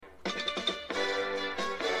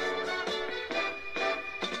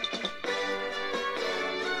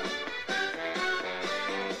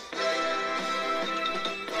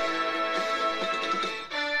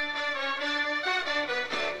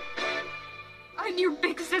and your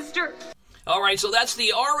big sister. All right, so that's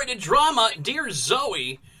the R-rated drama, Dear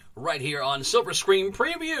Zoe, right here on Silver Screen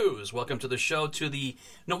Previews. Welcome to the show, to the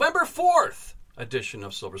November 4th edition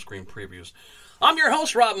of Silver Screen Previews. I'm your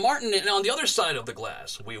host, Rob Martin, and on the other side of the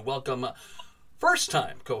glass, we welcome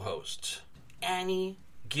first-time co-host, Annie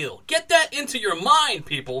Gill. Get that into your mind,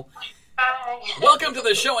 people. Hi. Welcome to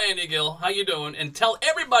the show, Annie Gill. How you doing? And tell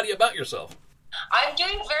everybody about yourself. I'm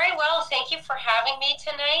doing very well. Thank you for having me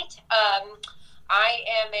tonight. I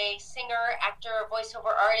am a singer, actor,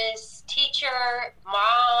 voiceover artist, teacher,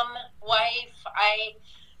 mom, wife. I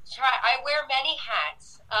wear many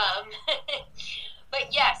hats. But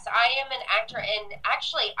yes, I am an actor, and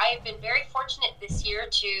actually I have been very fortunate this year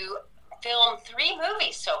to film 3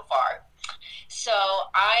 movies so far. So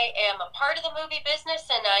I am a part of the movie business,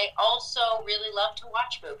 and I also really love to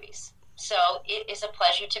watch movies. So it is a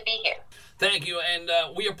pleasure to be here. Thank you, and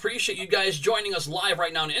we appreciate you guys joining us live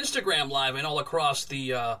right now on Instagram Live and all across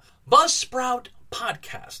the Buzzsprout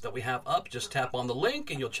podcast that we have up. Just tap on the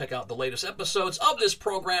link, and you'll check out the latest episodes of this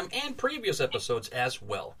program and previous episodes as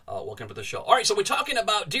well. Welcome to the show. All right, so we're talking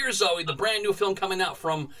about Dear Zoe, the brand new film coming out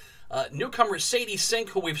from newcomer Sadie Sink,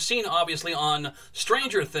 who we've seen obviously on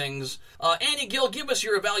Stranger Things. Annie Gill, give us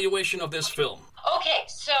your evaluation of this film. Okay,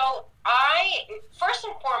 so first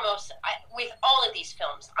and foremost, with all of these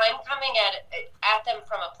films, I'm coming at them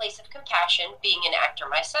from a place of compassion, being an actor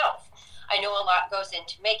myself. I know a lot goes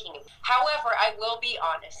into making it. However, I will be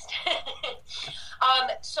honest.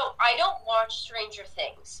 So I don't watch Stranger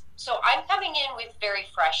Things. So I'm coming in with very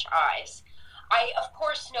fresh eyes. I, of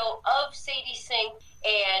course, know of Sadie Sink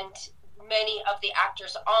and many of the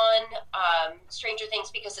actors on Stranger Things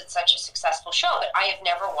because it's such a successful show, but I have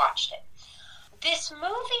never watched it. This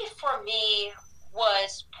movie, for me,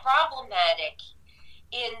 was problematic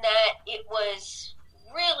in that it was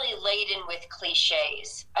really laden with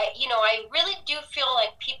cliches. I really do feel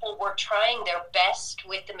like people were trying their best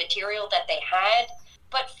with the material that they had,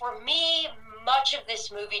 but for me, much of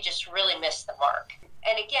this movie just really missed the mark.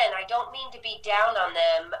 And again, I don't mean to be down on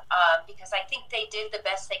them because I think they did the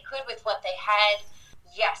best they could with what they had.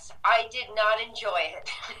 Yes, I did not enjoy it.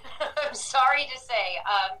 I'm sorry to say.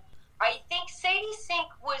 I think Sadie Sink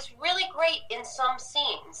was really great in some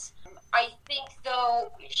scenes. I think,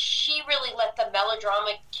 though, she really let the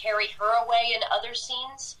melodrama carry her away in other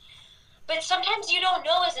scenes. But sometimes you don't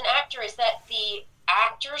know as an actor, is that the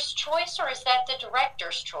actor's choice or is that the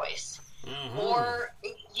director's choice? Mm-hmm. Or,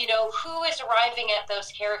 who is arriving at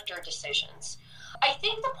those character decisions? I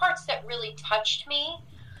think the parts that really touched me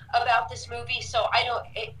about this movie,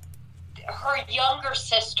 her younger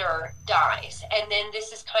sister dies, and then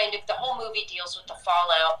this is kind of, the whole movie deals with the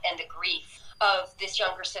fallout and the grief of this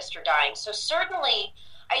younger sister dying. So certainly,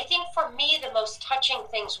 I think for me, the most touching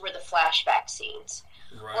things were the flashback scenes,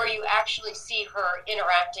 right, where you actually see her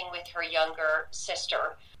interacting with her younger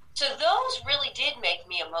sister. So those really did make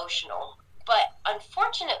me emotional. But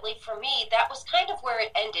unfortunately for me, that was kind of where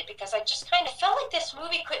it ended, because I just kind of felt like this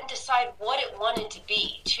movie couldn't decide what it wanted to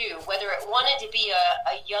be, too. Whether it wanted to be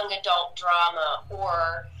a young adult drama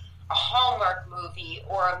or a Hallmark movie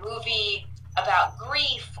or a movie about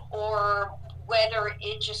grief, or whether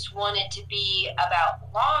it just wanted to be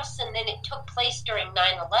about loss, and then it took place during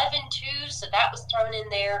 9/11, too, so that was thrown in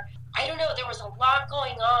there. I don't know, there was a lot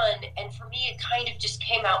going on, and for me it kind of just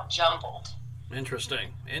came out jumbled.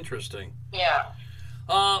 Interesting. Yeah.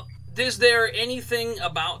 Is there anything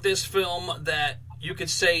about this film that you could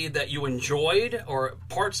say that you enjoyed, or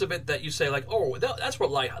parts of it that you say, like, oh, that's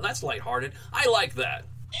lighthearted. I like that.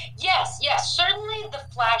 Yes. Certainly the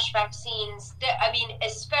flashback scenes,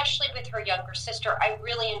 especially with her younger sister, I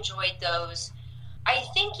really enjoyed those. I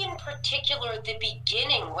think in particular the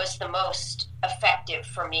beginning was the most effective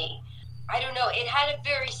for me. I don't know, it had a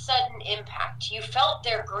very sudden impact. You felt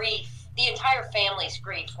their grief, the entire family's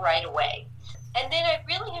grief, right away. And then I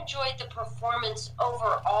really enjoyed the performance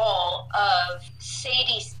overall of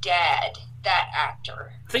Sadie's dad, that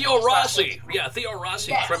actor. Theo Rossi. Theo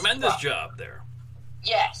Rossi. Yes, Tremendous job there.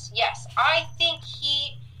 Yes. I think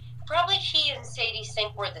he and Sadie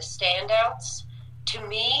Sink were the standouts to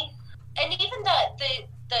me. And even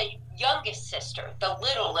the youngest sister, the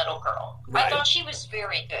little girl, right. I thought she was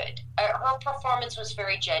very good. Her performance was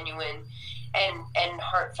very genuine and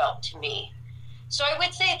heartfelt to me. So I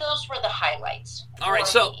would say those were the highlights. All right,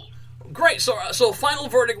 so me. Great. So final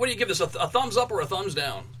verdict, what do you give this, a thumbs up or a thumbs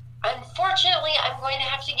down? Unfortunately, I'm going to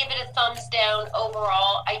have to give it a thumbs down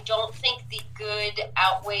overall. I don't think the good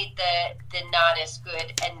outweighed the not as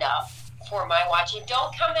good enough for my watching.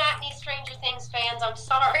 Don't come at me, Stranger Things fans. I'm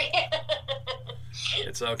sorry.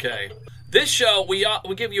 It's okay. This show, we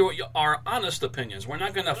give you our honest opinions. We're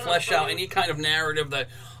not going to flesh out any kind of narrative that,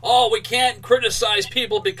 we can't criticize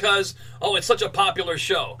people because, it's such a popular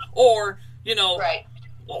show. Or, right.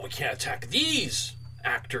 we can't attack these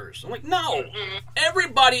actors. I'm like, no.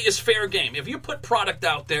 Everybody is fair game. If you put product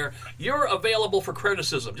out there, you're available for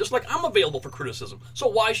criticism, just like I'm available for criticism. So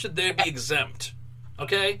why should they be exempt?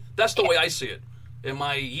 Okay? That's the way I see it in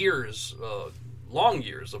my years, long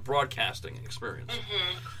years of broadcasting experience.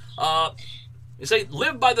 You say,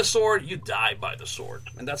 live by the sword, you die by the sword.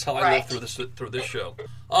 And that's how I live through this show.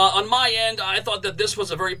 On my end, I thought that this was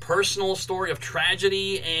a very personal story of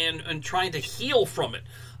tragedy and trying to heal from it.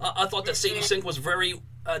 I thought that Sadie Sink was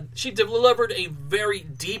she delivered a very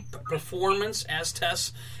deep performance as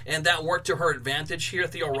Tess, and that worked to her advantage here.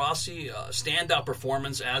 Theo Rossi, standout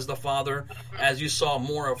performance as the father, as you saw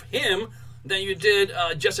more of him than you did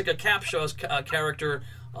Jessica Capshaw's character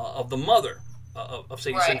of the mother. Of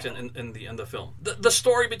Sadie Sink in the film. The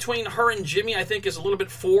story between her and Jimmy, I think, is a little bit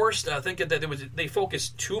forced. I think that they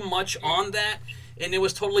focused too much on that, and it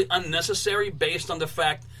was totally unnecessary based on the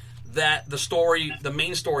fact that the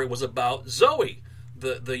main story was about Zoe,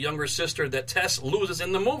 the younger sister that Tess loses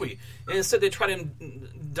in the movie. And instead they try to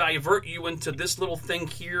divert you into this little thing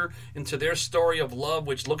here, into their story of love,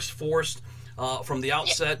 which looks forced from the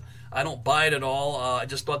outset. I don't buy it at all. I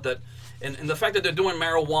just thought that And the fact that they're doing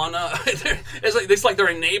marijuana, it's like they're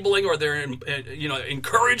enabling or they're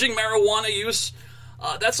encouraging marijuana use.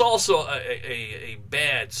 That's also a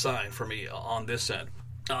bad sign for me on this end.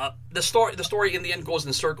 The story in the end goes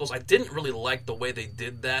in circles. I didn't really like the way they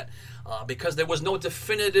did that because there was no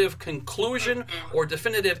definitive conclusion or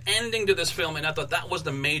definitive ending to this film, and I thought that was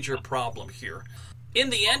the major problem here. In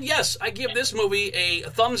the end, yes, I give this movie a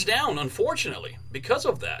thumbs down, unfortunately, because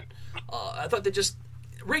of that. I thought they just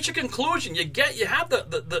reach a conclusion. You have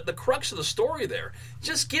the crux of the story there.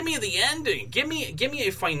 Just give me the ending. Give me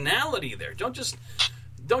a finality there. Don't just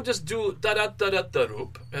do da da da da da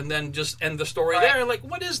roop and then just end the story there. Like,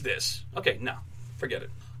 what is this? Okay, no, forget it.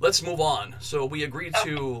 Let's move on. So we agreed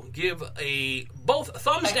to give both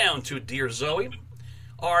thumbs down to Dear Zoe.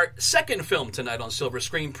 Our second film tonight on Silver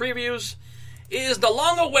Screen Previews is the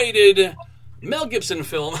long-awaited Mel Gibson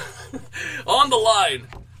film, On the Line.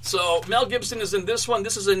 So Mel Gibson is in this one.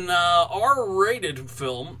 This is an R-rated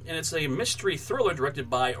film, and it's a mystery thriller directed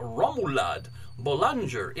by Romuald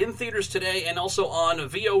Bolanger, in theaters today and also on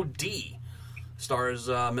VOD. Stars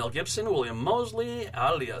Mel Gibson, William Moseley,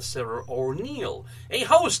 alias Sarah O'Neill. A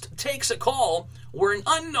host takes a call where an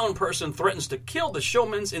unknown person threatens to kill the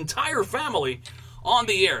showman's entire family on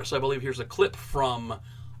the air. So I believe here's a clip from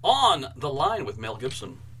On the Line with Mel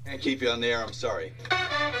Gibson. Can't keep you on the air, I'm sorry.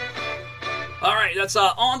 All right, that's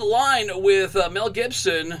On the Line with Mel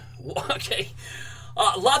Gibson. Okay,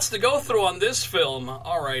 lots to go through on this film.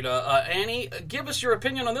 All right, Annie, give us your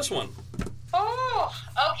opinion on this one. Oh,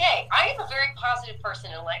 okay. I am a very positive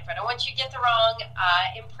person in life. I don't want you to get the wrong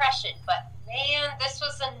impression, but man, this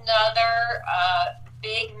was another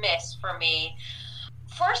big miss for me.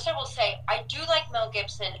 First, I will say I do like Mel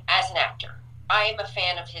Gibson as an actor. I am a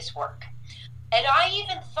fan of his work. And I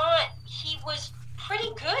even thought he was pretty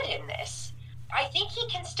good in this. I think he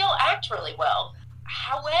can still act really well.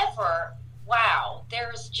 However, wow,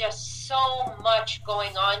 there's just so much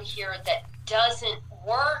going on here that doesn't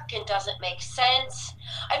work and doesn't make sense.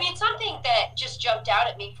 I mean, something that just jumped out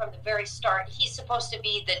at me from the very start, he's supposed to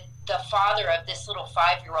be the father of this little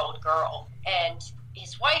 5-year-old girl. And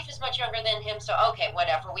his wife is much younger than him, so okay,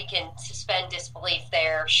 whatever. We can suspend disbelief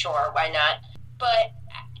there. Sure, why not? But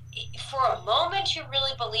for a moment, you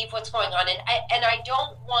really believe what's going on. And I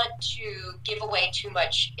don't want to give away too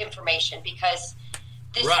much information because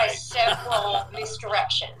this has several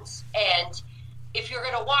misdirections. And if you're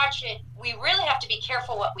going to watch it, we really have to be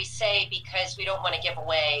careful what we say because we don't want to give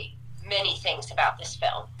away many things about this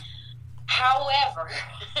film. However,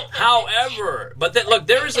 but then, look,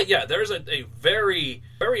 there is a very,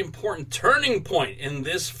 very important turning point in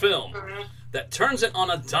this film that turns it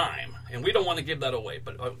on a dime, and we don't want to give that away.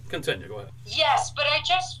 But continue, go ahead. Yes, but I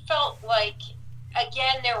just felt like,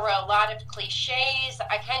 again, there were a lot of cliches.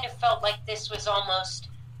 I kind of felt like this was almost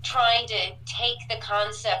trying to take the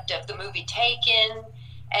concept of the movie Taken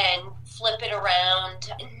and flip it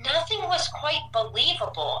around. Nothing was quite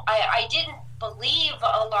believable. I didn't believe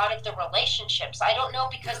a lot of the relationships. I don't know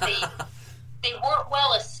because they weren't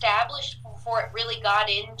well established before it really got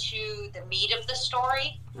into the meat of the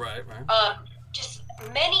story. Right. Just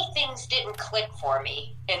many things didn't click for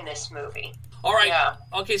me in this movie. All right. Yeah.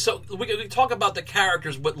 Okay, so we talk about the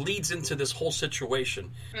characters, what leads into this whole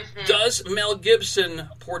situation. Does Mel Gibson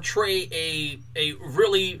portray a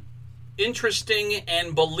really interesting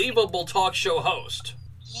and believable talk show host.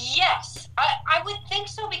 Yes, I would think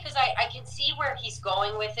so, because I can see where he's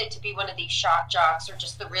going with it, to be one of these shock jocks, or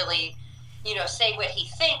just the really, say what he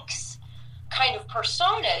thinks kind of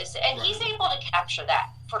personas, and Right. he's able to capture that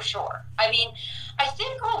for sure. I mean, I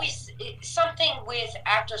think always something with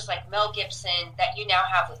actors like Mel Gibson that you now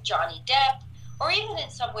have with Johnny Depp, or even in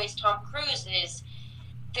some ways Tom Cruise, is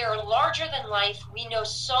they're larger than life. We know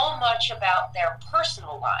so much about their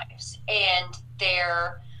personal lives and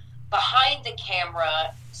their behind the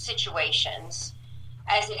camera situations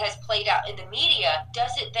as it has played out in the media.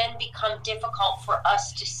 Does it then become difficult for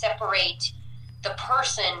us to separate the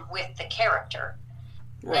person with the character?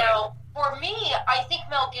 Right. Now, for me, I think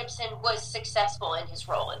Mel Gibson was successful in his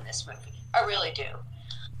role in this movie. I really do.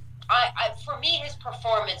 For me, his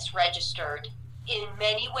performance registered in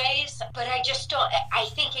many ways, but I just don't. I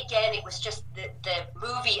think, again, it was just the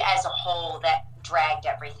movie as a whole that dragged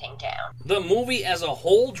everything down. The movie as a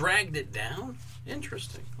whole dragged it down?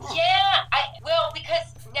 Interesting. Huh. Yeah,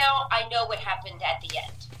 because now I know what happened at the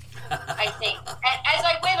end. I think as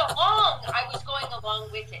I went along, I was going along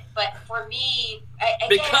with it. But for me,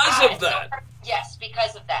 Because of that. Yes,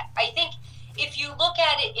 because of that. I think if you look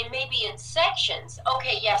at it maybe in sections,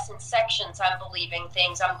 okay, yes, in sections I'm believing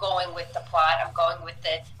things. I'm going with the plot. I'm going with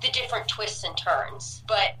the different twists and turns.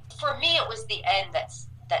 But for me, it was the end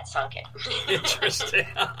that sunk it. Interesting.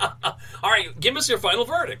 All right, give us your final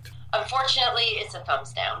verdict. Unfortunately, it's a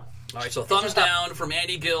thumbs down. All right, so thumbs down from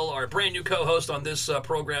Andy Gill, our brand new co-host on this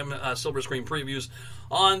program, Silver Screen Previews,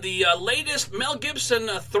 on the latest Mel Gibson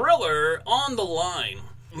thriller, On the Line.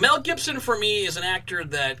 Mel Gibson, for me, is an actor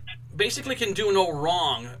that basically can do no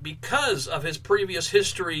wrong because of his previous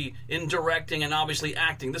history in directing and obviously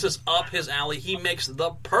acting. This is up his alley. He makes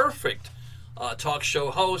the perfect talk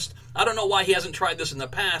show host. I don't know why he hasn't tried this in the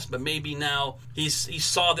past, but maybe now he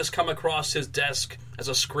saw this come across his desk as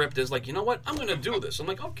a script, is like, you know what, I'm going to do this. I'm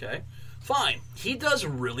like, okay, fine. He does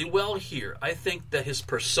really well here. I think that his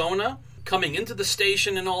persona coming into the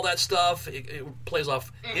station and all that stuff, it plays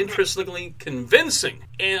off interestingly convincing.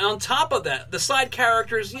 And on top of that, the side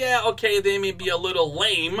characters, yeah, okay, they may be a little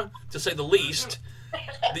lame, to say the least.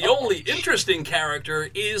 The only interesting character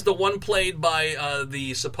is the one played by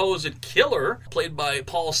the supposed killer, played by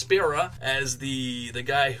Paul Spira, as the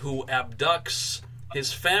guy who abducts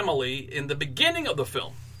his family in the beginning of the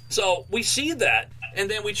film. So we see that, and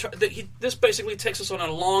then this basically takes us on a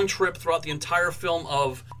long trip throughout the entire film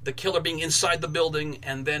of the killer being inside the building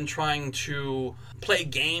and then trying to play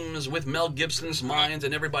games with Mel Gibson's mind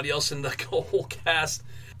and everybody else in the whole cast.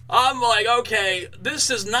 I'm like, okay, this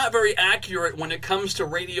is not very accurate when it comes to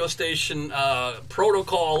radio station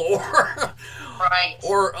protocol Right.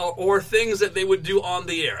 or things that they would do on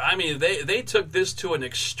the air. I mean, they took this to an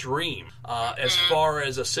extreme as far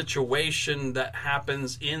as a situation that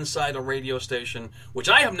happens inside a radio station, which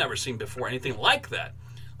I have never seen before, anything like that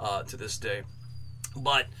to this day.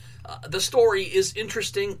 But the story is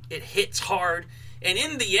interesting. It hits hard. And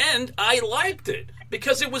in the end, I liked it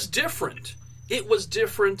because it was different. It was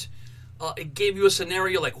different. It gave you a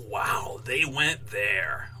scenario like, wow, they went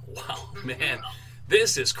there. Wow, man,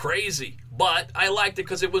 this is crazy. But I liked it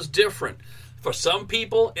because it was different. For some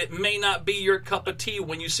people, it may not be your cup of tea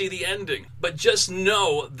when you see the ending. But just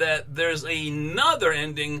know that there's another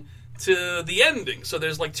ending to the ending. So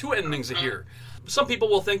there's like two endings here. Some people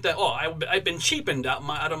will think that, I've been cheapened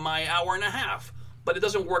out of my hour and a half. But it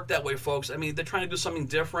doesn't work that way, folks. I mean, they're trying to do something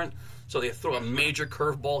different, so they throw a major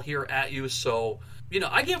curveball here at you. So,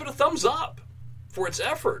 I give it a thumbs up for its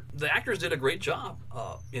effort. The actors did a great job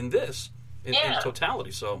in this, in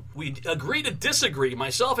totality. So we agree to disagree,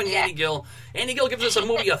 myself and Andy Gill. Andy Gill gives us a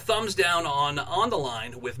movie a thumbs down on The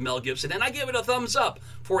Line with Mel Gibson, and I give it a thumbs up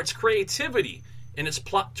for its creativity and its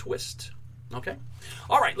plot twist. Okay?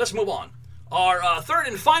 All right, let's move on. Our third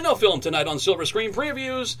and final film tonight on Silver Screen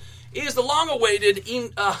Previews is the long-awaited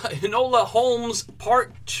Enola Holmes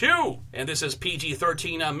Part 2. And this is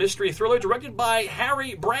PG-13 mystery thriller directed by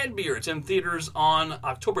Harry Bradbeer. It's in theaters on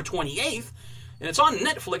October 28th, and it's on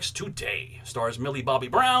Netflix today. Stars Millie Bobby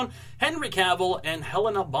Brown, Henry Cavill, and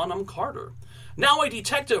Helena Bonham Carter. Now a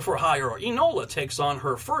detective for hire, Enola takes on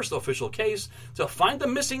her first official case to find the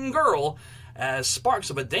missing girl as sparks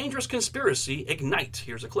of a dangerous conspiracy ignite.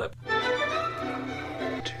 Here's a clip.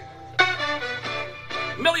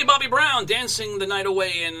 Millie Bobby Brown dancing the night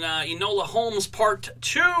away in Enola Holmes Part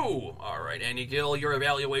 2. All right, Andy Gill, your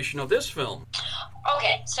evaluation of this film.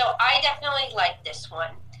 Okay, so I definitely like this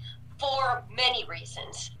one for many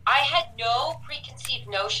reasons. I had no preconceived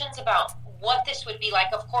notions about what this would be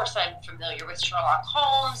like. Of course, I'm familiar with Sherlock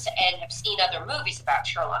Holmes and have seen other movies about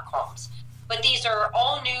Sherlock Holmes. but these are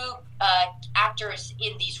all new actors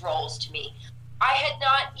in these roles to me. I had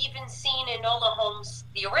not even seen Enola Holmes,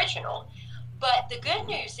 the original, but the good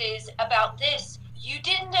news is about this, you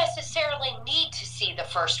didn't necessarily need to see the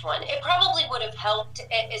first one. It probably would have helped,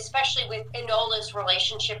 especially with Enola's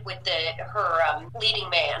relationship with her leading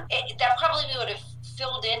man. That probably would have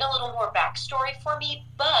filled in a little more backstory for me,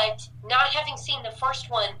 but not having seen the first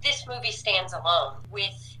one, this movie stands alone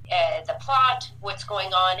with the plot, what's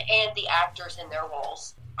going on, and the actors in their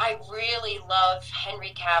roles. I really love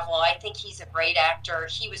Henry Cavill. I think he's a great actor.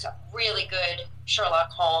 He was a really good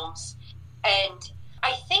Sherlock Holmes. And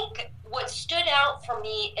I think what stood out for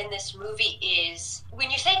me in this movie is when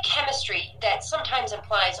you say chemistry, that sometimes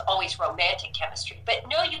implies always romantic chemistry. But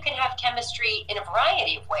no, you can have chemistry in a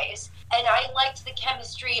variety of ways. And I liked the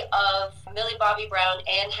chemistry of Millie Bobby Brown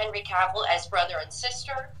and Henry Cavill as brother and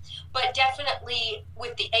sister, but definitely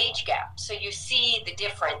with the age gap. So you see the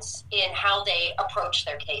difference in how they approach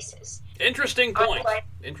their cases. Interesting point.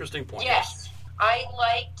 Interesting point. Yes. I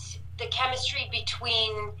liked the chemistry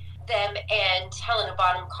between them and Helena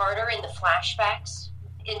Bonham Carter in the flashbacks,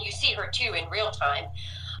 and you see her too in real time,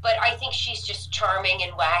 but I think she's just charming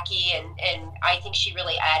and wacky, and I think she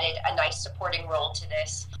really added a nice supporting role to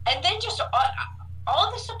this. And then just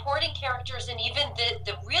all the supporting characters, and even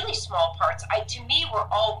the really small parts, to me were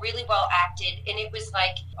all really well acted, and it was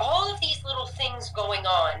like all of these little things going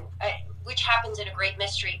on, which happens in a great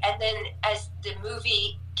mystery, and then as the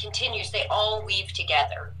movie continues, they all weave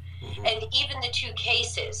together. Mm-hmm. And even the two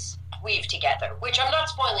cases weave together, which I'm not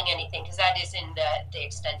spoiling anything because that is in the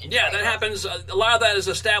extended Yeah, trailer. that happens. A lot of that is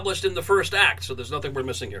established in the first act, so there's nothing we're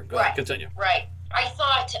missing here. Go ahead, continue. Right. I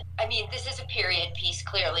thought, this is a period piece,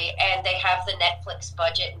 clearly, and they have the Netflix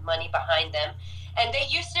budget and money behind them, and they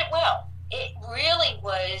used it well. It really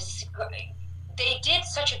was... They did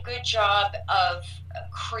such a good job of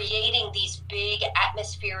creating these big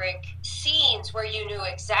atmospheric scenes where you knew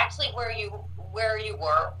exactly where you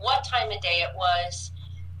were, what time of day it was,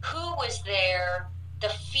 who was there, the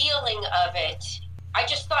feeling of it. I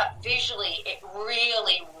just thought visually it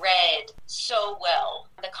really read so well.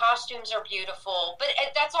 The costumes are beautiful, but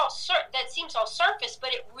that seems all surface,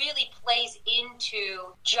 but it really plays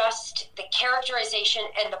into just the characterization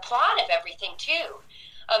and the plot of everything too.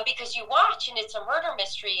 Because you watch and it's a murder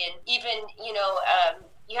mystery, and even,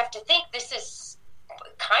 you have to think this is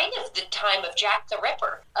kind of the time of Jack the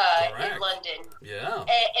Ripper in London. Yeah.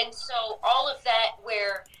 And so all of that,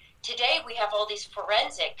 where today we have all these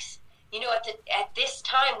forensics, at this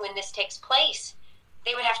time when this takes place,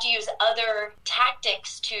 they would have to use other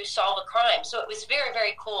tactics to solve a crime. So it was very,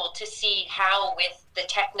 very cool to see how, with the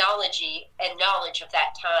technology and knowledge of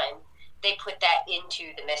that time, they put that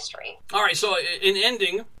into the mystery. All right, so in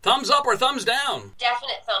ending, thumbs up or thumbs down?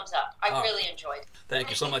 Definite thumbs up. I really enjoyed it.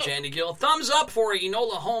 Thank you so much, Andy Gill. Thumbs up for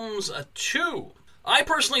Enola Holmes 2. I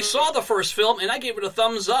personally saw the first film, and I gave it a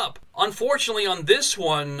thumbs up. Unfortunately, on this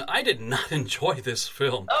one, I did not enjoy this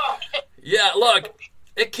film. Oh. Yeah, look,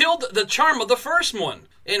 it killed the charm of the first one.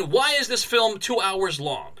 And why is this film 2 hours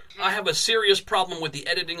long? I have a serious problem with the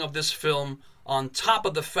editing of this film, on top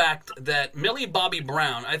of the fact that Millie Bobby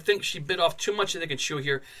Brown, I think she bit off too much that they could chew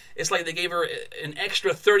here. It's like they gave her an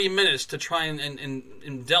extra 30 minutes to try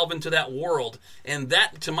and delve into that world. And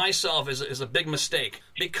that, to myself, is a big mistake.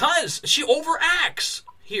 Because she overacts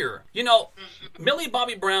here. Millie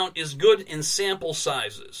Bobby Brown is good in sample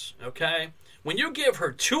sizes, okay? When you give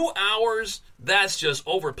her 2 hours, that's just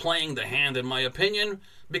overplaying the hand, in my opinion,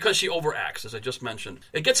 because she overacts, as I just mentioned.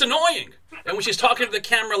 It gets annoying. And when she's talking to the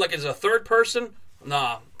camera like it's a third person,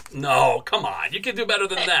 no, come on. You can do better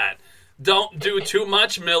than that. Don't do too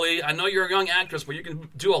much, Millie. I know you're a young actress, but you can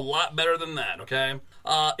do a lot better than that, okay?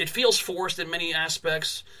 It feels forced in many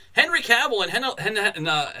aspects. Henry Cavill and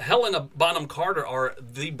Helena Bonham Carter are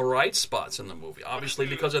the bright spots in the movie, obviously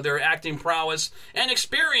because of their acting prowess and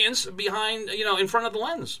experience behind, in front of the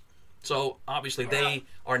lens. So, obviously, they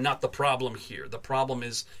are not the problem here. The problem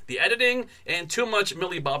is the editing and too much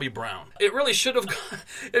Millie Bobby Brown. It really should have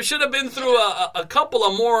been through a couple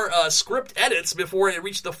of more script edits before it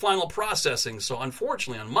reached the final processing. So,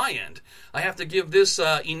 unfortunately, on my end, I have to give this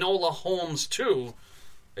Enola Holmes 2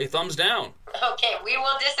 a thumbs down. Okay, we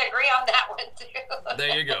will disagree on that one, too.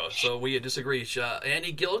 There you go. So we disagree.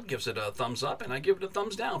 Andy Gill gives it a thumbs up, and I give it a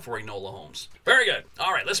thumbs down for Enola Holmes. Very good.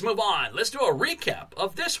 All right, let's move on. Let's do a recap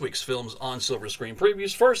of this week's films on Silver Screen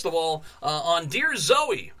Previews. First of all, on Dear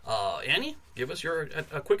Zoe. Annie? Give us your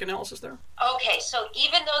a quick analysis there. Okay, so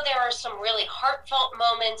even though there are some really heartfelt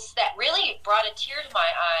moments that really brought a tear to my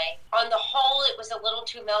eye, on the whole, it was a little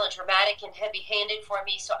too melodramatic and heavy-handed for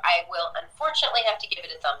me, so I will unfortunately have to give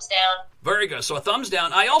it a thumbs down. Very good. So a thumbs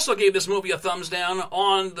down. I also gave this movie a thumbs down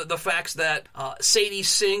on the facts that Sadie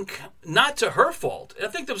Sink, not to her fault, I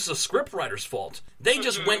think that was the scriptwriter's fault. They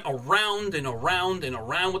just went around and around and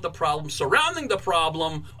around with the problem, surrounding the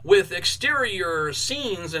problem with exterior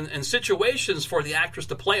scenes and situations for the actress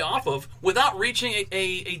to play off of without reaching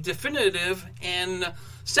a definitive and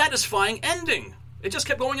satisfying ending. It just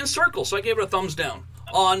kept going in circles, so I gave it a thumbs down.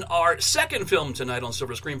 On our second film tonight on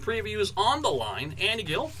Silver Screen Previews, On the Line, Annie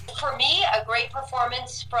Gill. For me, a great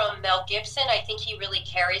performance from Mel Gibson. I think he really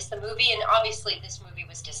carries the movie, and obviously this movie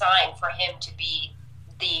was designed for him to be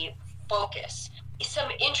the focus.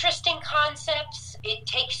 Some interesting concepts. It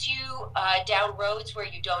takes you down roads where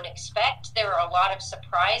you don't expect. There are a lot of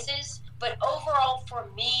surprises. But overall, for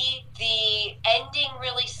me, the ending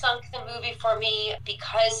really sunk the movie for me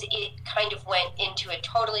because it kind of went into a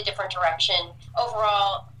totally different direction.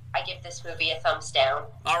 Overall, I give this movie a thumbs down.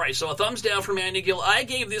 All right, so a thumbs down from Andy Gill. I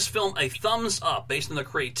gave this film a thumbs up based on the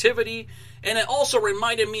creativity, and it also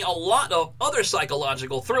reminded me a lot of other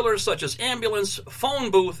psychological thrillers such as Ambulance,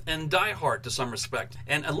 Phone Booth, and Die Hard to some respect,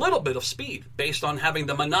 and a little bit of Speed based on having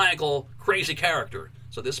the maniacal, crazy character.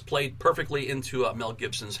 So this played perfectly into Mel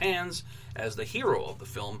Gibson's hands as the hero of the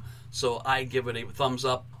film. So I give it a thumbs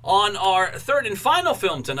up. On our third and final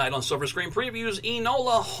film tonight on Silver Screen Previews,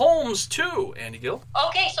 Enola Holmes 2. Andy Gill.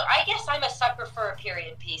 Okay, so I guess I'm a sucker for a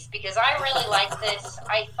period piece because I really like this.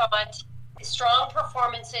 I thought strong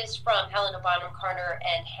performances from Helena Bonham Carter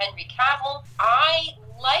and Henry Cavill. I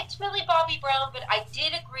liked Millie Bobby Brown, but I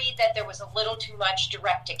did agree that there was a little too much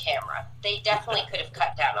direct-to-camera. They definitely could have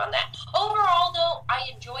cut down on that. Overall, though, I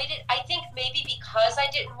enjoyed it. I think maybe because I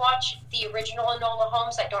didn't watch the original Enola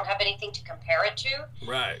Holmes, I don't have anything to compare it to.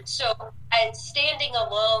 Right. So, and standing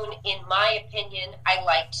alone, in my opinion, I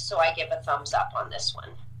liked, so I give a thumbs up on this one.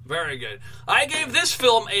 Very good. I gave this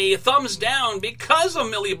film a thumbs down because of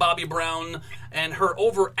Millie Bobby Brown and her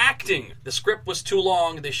overacting. The script was too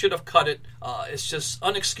long. They should have cut it. It's just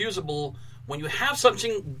unexcusable when you have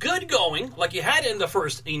something good going, like you had in the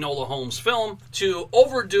first Enola Holmes film, to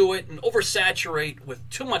overdo it and oversaturate with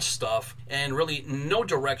too much stuff and really no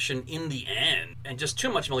direction in the end. And just too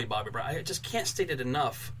much Millie Bobby Brown. I just can't state it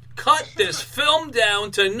enough. Cut this film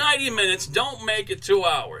down to 90 minutes. Don't make it 2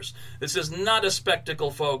 hours. This is not a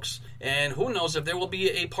spectacle, folks. And who knows if there will be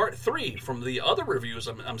a part 3 from the other reviews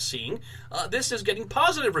I'm seeing. This is getting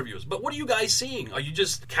positive reviews. But what are you guys seeing? Are you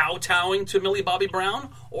just kowtowing to Millie Bobby Brown?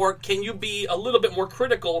 Or can you be a little bit more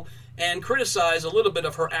critical and criticize a little bit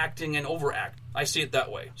of her acting and overact? I see it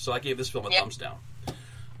that way. So I gave this film a thumbs down.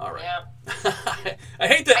 All right. Yeah. I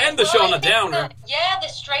hate to end the show on a downer. The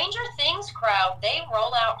Stranger Things crowd, they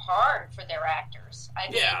roll out hard for their actors.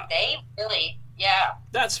 I mean, they really,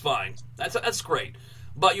 That's fine. That's great.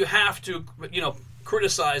 But you have to,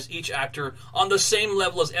 criticize each actor on the same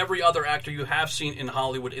level as every other actor you have seen in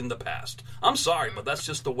Hollywood in the past. I'm sorry, but that's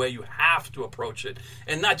just the way you have to approach it.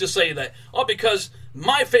 And not just say that, because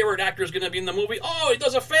my favorite actor is going to be in the movie, he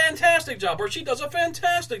does a fantastic job, or she does a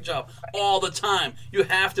fantastic job all the time. You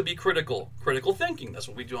have to be critical. Critical thinking. That's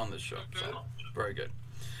what we do on this show. So, very good.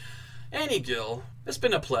 Annie Gill, it's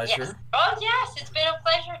been a pleasure. Yes. Oh, yes, it's been a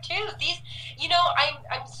pleasure, too.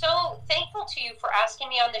 I'm so thankful to you for asking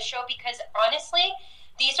me on the show because, honestly,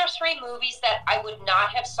 these are 3 movies that I would not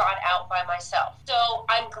have sought out by myself. So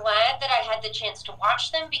I'm glad that I had the chance to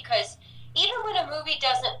watch them because even when a movie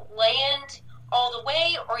doesn't land all the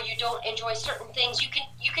way or you don't enjoy certain things, you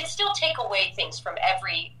can still take away things from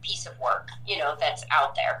every piece of work, that's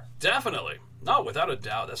out there. Definitely. No, without a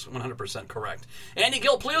doubt. That's 100% correct. Annie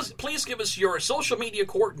Gill, please give us your social media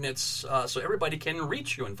coordinates so everybody can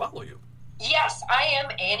reach you and follow you. Yes, I am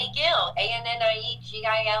Annie Gill,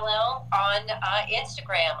 ANNIEGILL on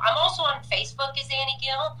Instagram. I'm also on Facebook as Annie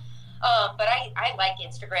Gill, but I like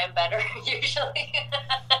Instagram better usually.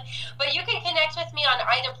 But you can connect with me on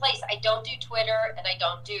either place. I don't do Twitter and I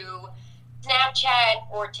don't do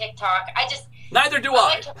Snapchat or TikTok. Neither do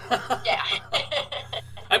I. Yeah.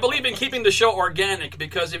 I believe in keeping the show organic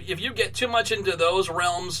because if you get too much into those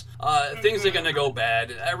realms, things are going to go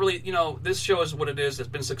bad. I really, this show is what it is. It's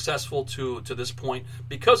been successful to this point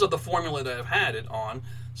because of the formula that I've had it on.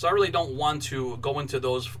 So I really don't want to go into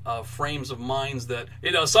those frames of minds that,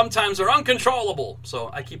 sometimes are uncontrollable. So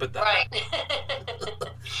I keep it that way. Right.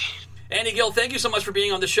 Annie Gill, thank you so much for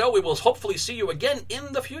being on the show. We will hopefully see you again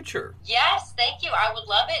in the future. Yes, thank you. I would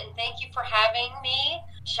love it, and thank you for having me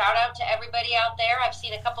shout out to everybody out there. I've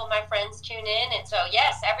seen a couple of my friends tune in. And so,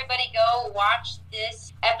 yes, everybody go watch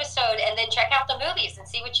this episode and then check out the movies and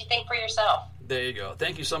see what you think for yourself. There you go.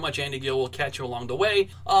 Thank you so much, Andy Gill. We'll catch you along the way.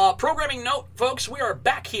 Programming note, folks, we are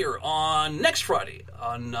back here on next Friday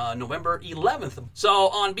on November 11th. So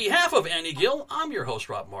on behalf of Andy Gill, I'm your host,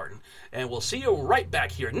 Rob Martin, and we'll see you right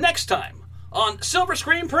back here next time on Silver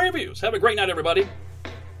Screen Previews. Have a great night, everybody.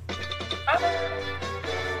 Bye.